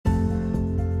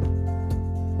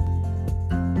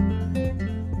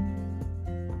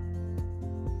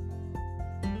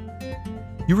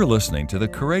You are listening to the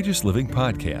Courageous Living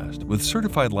Podcast with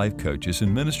certified life coaches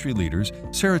and ministry leaders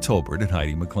Sarah Tolbert and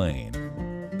Heidi McLean.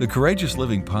 The Courageous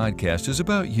Living Podcast is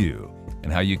about you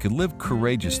and how you can live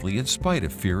courageously in spite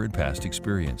of fear and past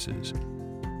experiences.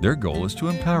 Their goal is to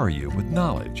empower you with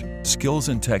knowledge, skills,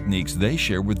 and techniques they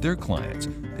share with their clients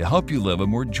to help you live a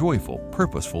more joyful,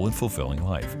 purposeful, and fulfilling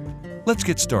life. Let's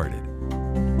get started.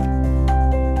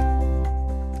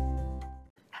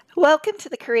 Welcome to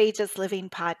the Courageous Living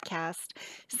Podcast.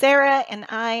 Sarah and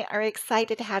I are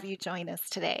excited to have you join us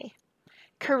today.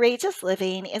 Courageous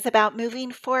living is about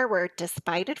moving forward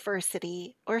despite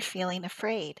adversity or feeling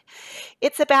afraid.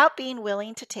 It's about being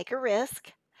willing to take a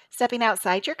risk, stepping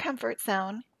outside your comfort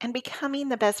zone, and becoming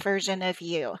the best version of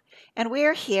you. And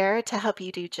we're here to help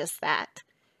you do just that.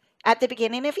 At the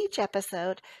beginning of each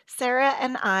episode, Sarah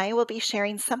and I will be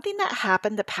sharing something that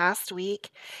happened the past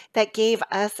week that gave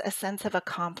us a sense of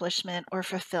accomplishment or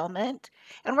fulfillment,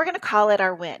 and we're going to call it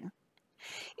our win.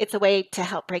 It's a way to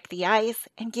help break the ice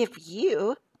and give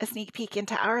you a sneak peek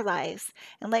into our lives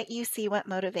and let you see what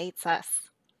motivates us.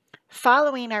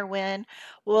 Following our win,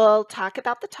 we'll talk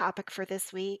about the topic for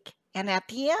this week, and at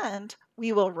the end,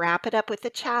 we will wrap it up with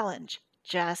a challenge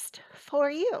just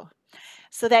for you,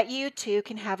 so that you too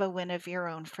can have a win of your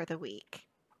own for the week.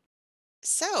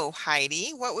 So,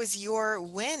 Heidi, what was your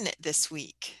win this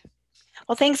week?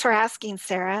 Well, thanks for asking,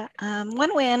 Sarah.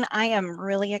 One win I am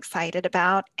really excited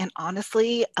about and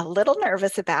honestly a little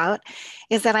nervous about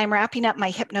is that I'm wrapping up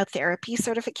my hypnotherapy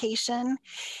certification.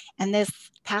 And this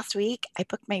past week, I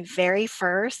booked my very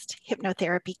first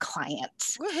hypnotherapy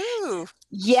client. Woohoo!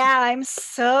 Yeah, I'm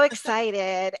so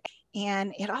excited.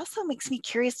 And it also makes me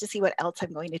curious to see what else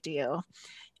I'm going to do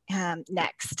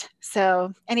next.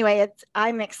 So anyway,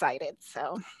 I'm excited.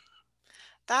 So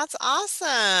that's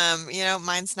awesome.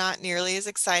 Mine's not nearly as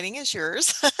exciting as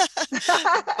yours,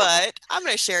 but I'm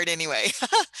going to share it anyway.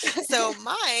 So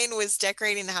mine was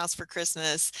decorating the house for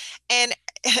Christmas. And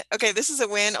okay, this is a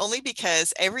win only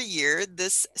because every year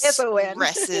this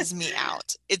stresses me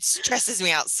out. It stresses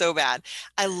me out so bad.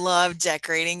 I love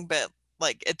decorating, but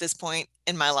at this point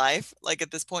in my life, at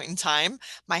this point in time,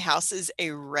 my house is a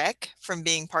wreck from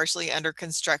being partially under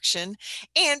construction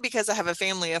and because I have a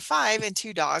family of 5 and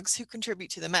 2 dogs who contribute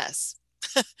to the mess.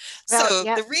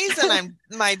 The reason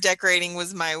my decorating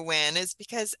was my win is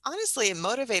because honestly, it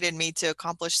motivated me to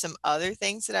accomplish some other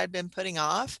things that I'd been putting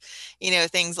off,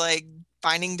 things like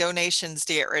finding donations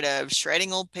to get rid of,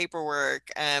 shredding old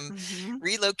paperwork,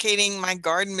 relocating my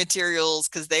garden materials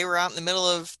because they were out in the middle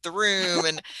of the room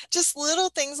and just little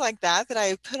things like that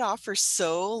I put off for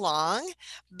so long.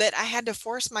 But I had to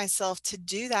force myself to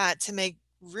do that to make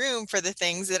room for the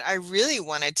things that I really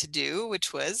wanted to do,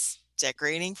 which was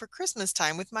decorating for Christmas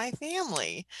time with my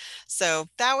family. So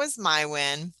that was my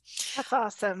win. That's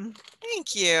awesome.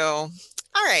 Thank you.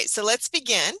 All right, so let's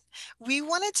begin. We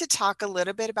wanted to talk a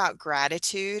little bit about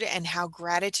gratitude and how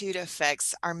gratitude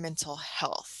affects our mental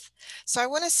health. So I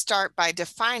want to start by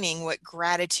defining what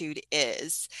gratitude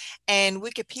is. And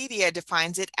Wikipedia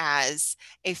defines it as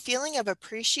a feeling of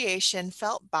appreciation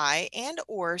felt by and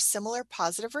or similar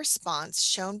positive response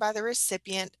shown by the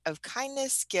recipient of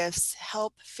kindness, gifts,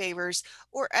 help, favors,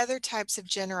 or other types of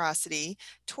generosity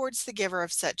towards the giver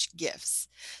of such gifts.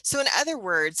 So in other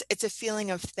words, it's a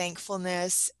feeling of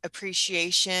thankfulness,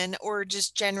 appreciation, or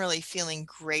just generally feeling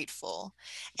grateful.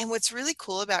 And what's really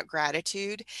cool about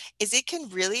gratitude is it can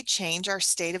really change our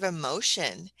state of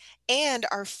emotion and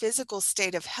our physical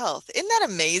state of health. Isn't that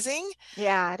amazing?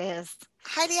 Yeah, it is.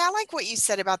 Heidi, I like what you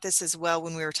said about this as well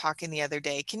when we were talking the other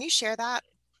day. Can you share that?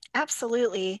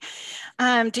 Absolutely.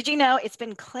 Did you know it's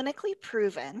been clinically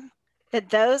proven that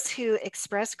those who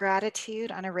express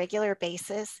gratitude on a regular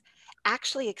basis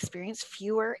actually experience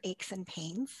fewer aches and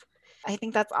pains? I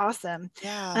think that's awesome.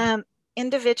 Yeah.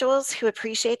 Individuals who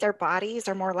appreciate their bodies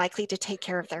are more likely to take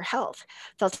care of their health.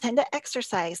 They'll tend to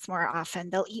exercise more often.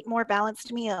 They'll eat more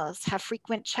balanced meals, have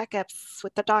frequent checkups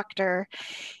with the doctor.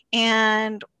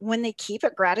 And when they keep a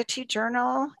gratitude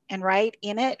journal and write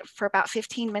in it for about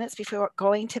 15 minutes before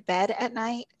going to bed at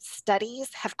night,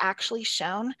 studies have actually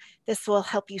shown this will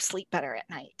help you sleep better at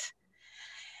night.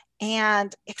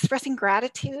 And expressing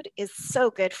gratitude is so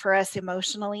good for us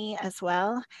emotionally as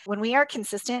well. When we are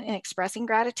consistent in expressing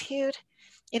gratitude,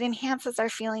 it enhances our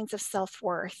feelings of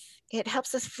self-worth. It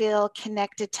helps us feel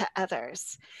connected to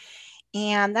others.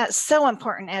 And that's so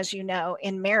important, as you know,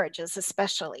 in marriages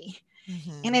especially.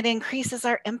 And it increases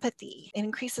our empathy, it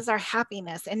increases our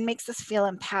happiness, and makes us feel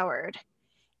empowered.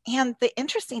 And the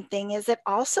interesting thing is, it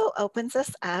also opens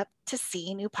us up to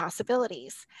see new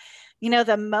possibilities.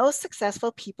 The most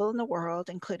successful people in the world,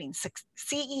 including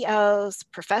CEOs,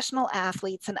 professional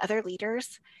athletes, and other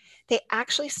leaders, they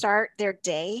actually start their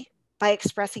day by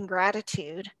expressing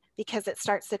gratitude because it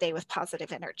starts the day with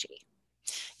positive energy.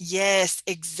 Yes,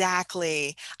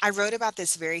 exactly. I wrote about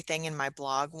this very thing in my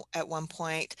blog at one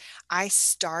point. I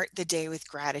start the day with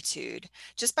gratitude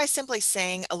just by simply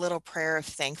saying a little prayer of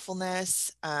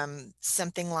thankfulness,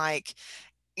 something like,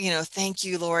 thank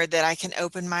you, Lord, that I can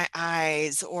open my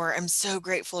eyes, or I'm so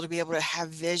grateful to be able to have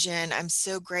vision. I'm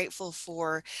so grateful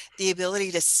for the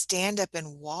ability to stand up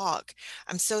and walk.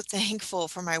 I'm so thankful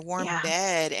for my warm Yeah.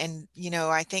 bed. And,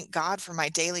 I thank God for my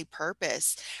daily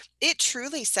purpose. It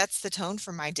truly sets the tone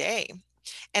for my day.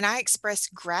 And I express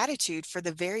gratitude for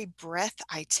the very breath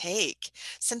I take,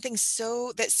 something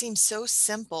that seems so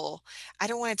simple. I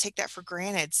don't want to take that for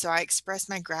granted. So I express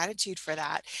my gratitude for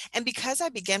that. And because I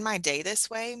begin my day this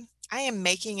way, I am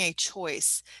making a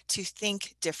choice to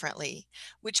think differently,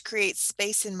 which creates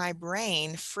space in my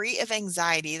brain free of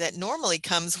anxiety that normally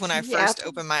comes when I first Yep.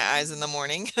 open my eyes in the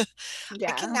morning.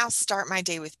 I can Yeah. now start my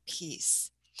day with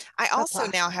peace. I That's also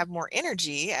now awesome. have more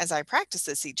energy as I practice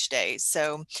this each day.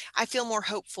 So I feel more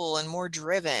hopeful and more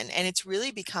driven, and it's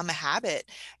really become a habit.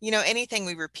 Anything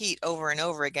we repeat over and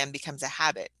over again becomes a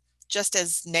habit, just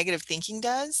as negative thinking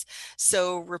does.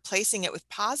 So replacing it with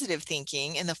positive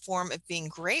thinking in the form of being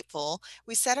grateful,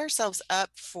 we set ourselves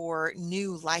up for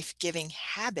new life-giving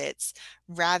habits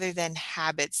rather than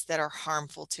habits that are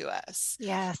harmful to us. And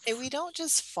Yes. we don't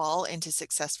just fall into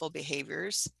successful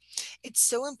behaviors. It's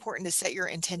so important to set your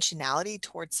intentionality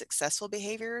towards successful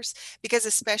behaviors because,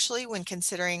 especially when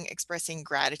considering expressing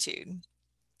gratitude,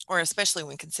 or especially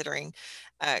when considering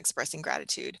expressing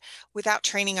gratitude, without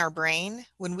training our brain,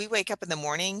 when we wake up in the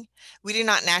morning, we do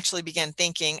not naturally begin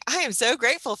thinking, I am so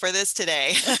grateful for this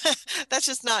today. That's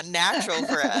just not natural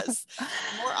for us.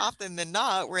 More often than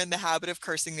not, we're in the habit of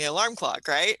cursing the alarm clock,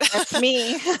 right? That's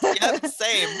me. Yep,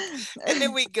 same. And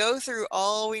then we go through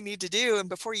all we need to do, and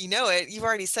before you know it, you've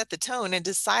already set the tone and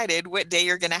decided what day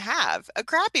you're going to have, a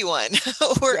crappy one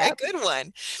or a Yep. good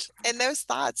one. And those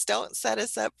thoughts don't set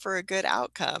us up for a good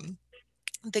outcome.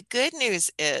 The good news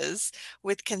is,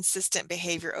 with consistent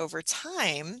behavior over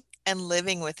time and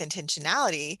living with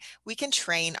intentionality, we can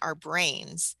train our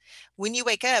brains. When you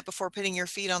wake up, before putting your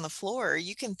feet on the floor,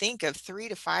 you can think of 3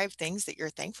 to 5 things that you're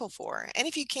thankful for. And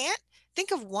if you can't, think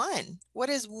of one. What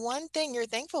is one thing you're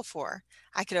thankful for?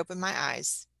 I could open my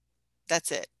eyes.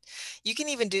 That's it. You can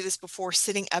even do this before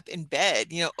sitting up in bed.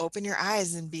 Open your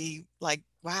eyes and be like,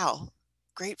 wow,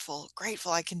 grateful,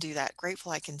 grateful I can do that.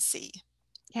 Grateful I can see.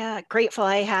 Yeah, grateful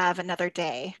I have another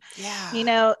day.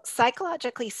 Yeah.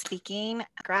 Psychologically speaking,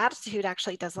 gratitude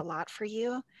actually does a lot for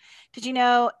you. Did you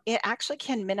know it actually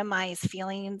can minimize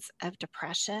feelings of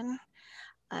depression,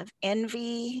 of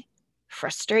envy,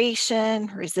 frustration,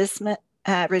 resentment,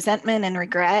 and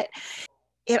regret?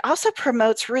 It also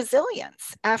promotes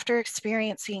resilience after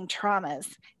experiencing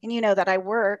traumas. And you know that I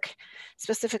work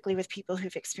specifically with people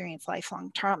who've experienced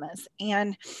lifelong traumas.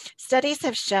 And studies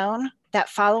have shown that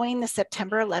following the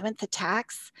September 11th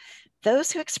attacks,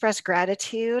 those who express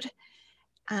gratitude,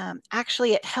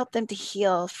 actually, it helped them to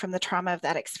heal from the trauma of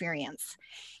that experience.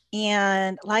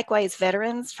 And likewise,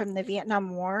 veterans from the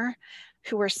Vietnam War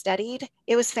who were studied,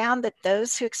 it was found that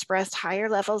those who expressed higher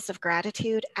levels of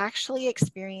gratitude actually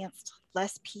experienced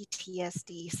less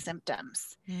PTSD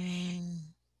symptoms. Mm.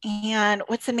 And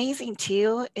what's amazing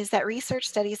too is that research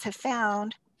studies have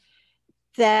found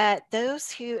that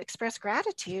those who express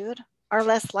gratitude are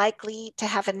less likely to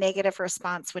have a negative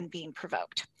response when being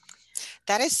provoked.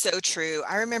 That is so true.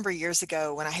 I remember years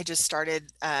ago when I had just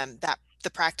started the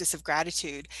practice of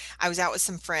gratitude. I was out with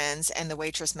some friends and the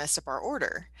waitress messed up our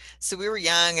order. So we were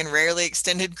young and rarely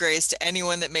extended grace to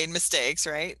anyone that made mistakes,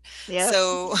 right? Yep.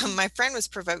 So my friend was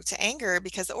provoked to anger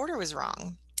because the order was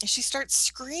wrong. And she starts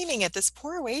screaming at this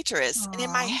poor waitress. And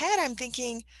in my Aww. head, I'm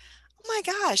thinking, oh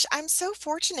my gosh, I'm so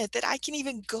fortunate that I can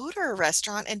even go to a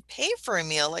restaurant and pay for a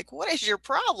meal. Like, what is your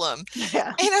problem?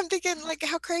 Yeah. And I'm thinking, like,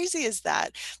 how crazy is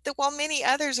that? That while many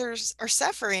others are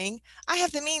suffering, I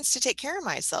have the means to take care of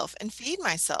myself and feed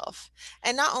myself.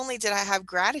 And not only did I have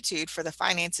gratitude for the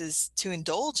finances to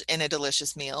indulge in a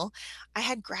delicious meal, I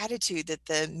had gratitude that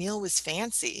the meal was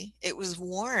fancy. It was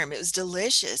warm, it was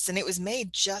delicious, and it was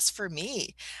made just for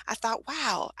me. I thought,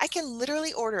 wow, I can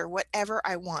literally order whatever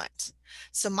I want.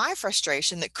 So my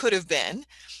frustration that could have been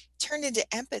turned into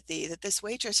empathy that this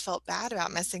waitress felt bad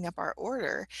about messing up our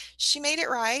order. She made it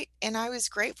right, and I was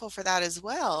grateful for that as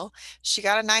well. She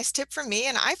got a nice tip from me,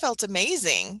 and I felt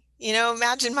amazing.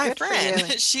 Imagine my Good for friend.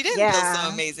 you. She didn't feel so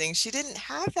Yeah. amazing. She didn't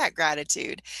have that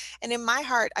gratitude. And in my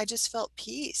heart, I just felt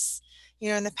peace.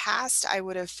 In the past, I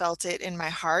would have felt it in my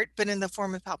heart, but in the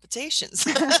form of palpitations.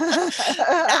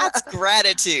 That's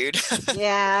gratitude.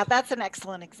 Yeah, that's an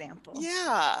excellent example.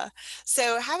 Yeah.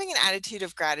 So having an attitude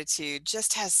of gratitude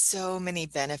just has so many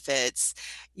benefits.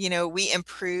 We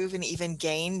improve and even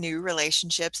gain new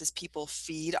relationships as people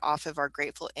feed off of our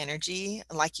grateful energy.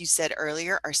 And like you said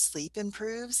earlier, our sleep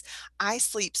improves. I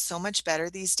sleep so much better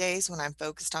these days when I'm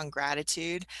focused on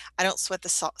gratitude. I don't sweat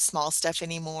the small stuff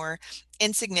anymore.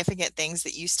 Insignificant things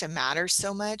that used to matter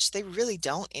so much, they really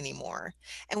don't anymore.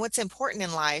 And what's important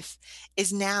in life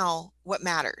is now what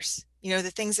matters. The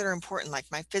things that are important, like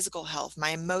my physical health, my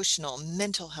emotional,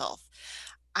 mental health.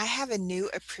 I have a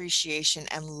new appreciation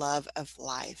and love of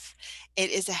life. It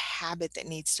is a habit that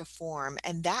needs to form,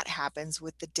 and that happens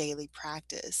with the daily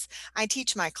practice. I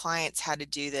teach my clients how to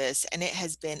do this, and it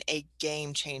has been a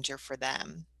game changer for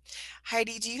them.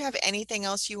 Heidi, do you have anything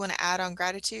else you want to add on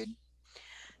gratitude?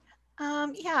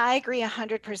 Yeah, I agree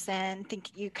 100%.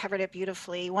 Think you covered it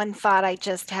beautifully. One thought I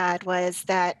just had was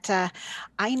that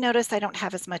I notice I don't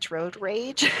have as much road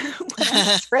rage when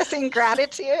I'm expressing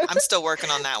gratitude. I'm still working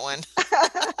on that one.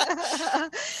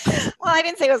 Well, I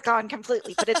didn't say it was gone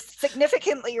completely, but it's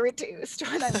significantly reduced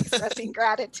when I'm expressing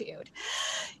gratitude.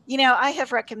 I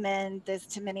have recommended this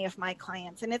to many of my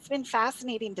clients, and it's been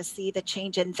fascinating to see the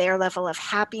change in their level of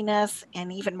happiness,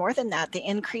 and even more than that, the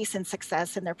increase in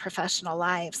success in their professional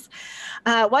lives.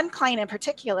 One client in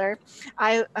particular,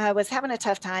 I was having a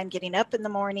tough time getting up in the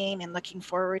morning and looking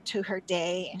forward to her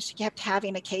day, and she kept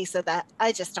having a case of that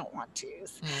I just don't want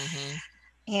to's. Mm-hmm.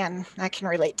 And I can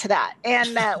relate to that.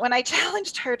 And when I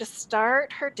challenged her to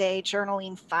start her day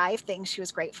journaling 5 things she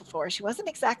was grateful for, she wasn't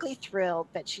exactly thrilled,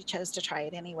 but she chose to try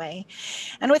it anyway.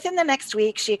 And within the next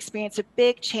week, she experienced a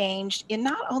big change in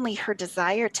not only her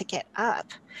desire to get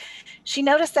up, she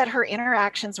noticed that her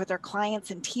interactions with her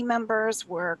clients and team members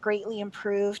were greatly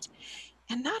improved.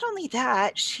 And not only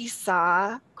that, she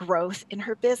saw growth in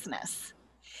her business.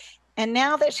 And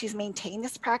now that she's maintained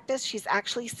this practice, she's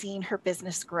actually seen her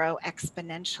business grow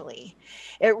exponentially.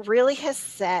 It really has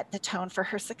set the tone for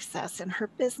her success in her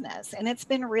business, and it's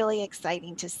been really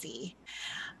exciting to see.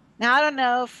 Now, I don't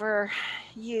know for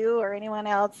you or anyone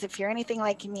else, if you're anything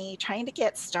like me, trying to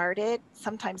get started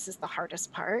sometimes is the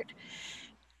hardest part.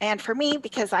 And for me,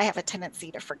 because I have a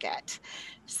tendency to forget.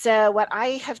 So, what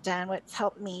I have done, what's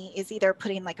helped me, is either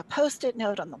putting like a post it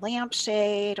note on the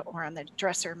lampshade or on the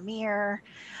dresser mirror,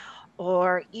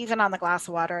 or even on the glass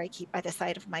of water I keep by the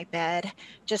side of my bed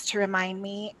just to remind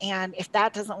me. And if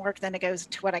that doesn't work, then it goes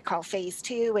to what I call phase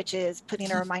 2, which is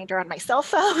putting a reminder on my cell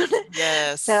phone so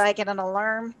Yes. I get an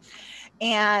alarm.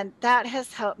 And that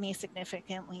has helped me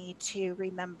significantly to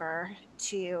remember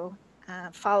to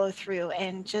follow through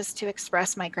and just to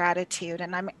express my gratitude.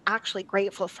 And I'm actually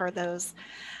grateful for those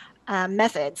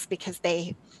methods because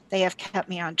they have kept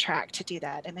me on track to do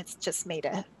that. And it's just made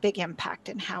a big impact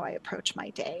in how I approach my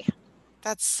day.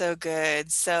 That's so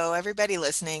good. So, everybody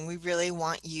listening, we really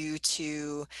want you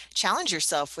to challenge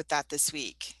yourself with that this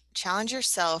week. Challenge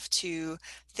yourself to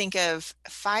think of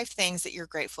 5 things that you're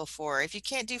grateful for. If you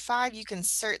can't do 5, you can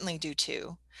certainly do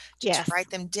 2. Just Yes. write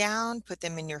them down, put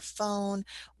them in your phone,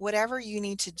 whatever you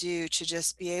need to do to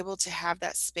just be able to have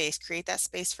that space, create that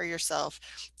space for yourself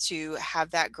to have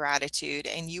that gratitude.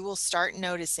 And you will start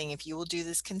noticing if you will do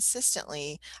this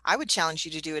consistently. I would challenge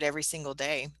you to do it every single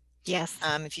day. Yes.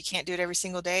 If you can't do it every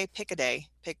single day, pick a day,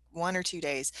 pick 1 or 2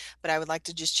 days. But I would like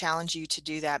to just challenge you to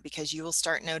do that because you will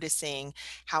start noticing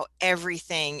how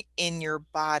everything in your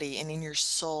body and in your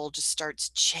soul just starts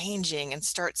changing and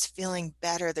starts feeling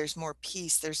better. There's more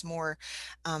peace, there's more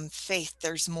faith,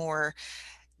 there's more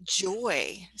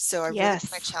joy. So I really want to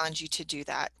Yes. challenge you to do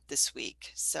that this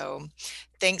week. So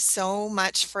thanks so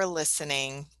much for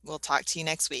listening. We'll talk to you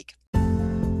next week.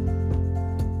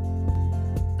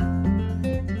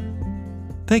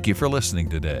 Thank you for listening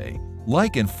today.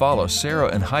 Like and follow Sarah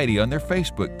and Heidi on their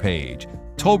Facebook page,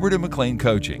 Tolbert and McLean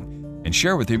Coaching, and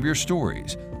share with them your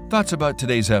stories, thoughts about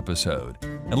today's episode,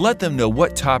 and let them know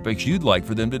what topics you'd like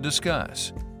for them to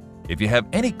discuss. If you have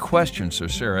any questions for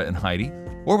Sarah and Heidi,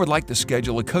 or would like to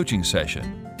schedule a coaching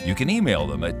session, you can email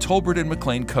them at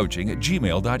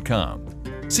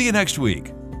tolbertandmcleancoaching@gmail.com. See you next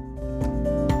week.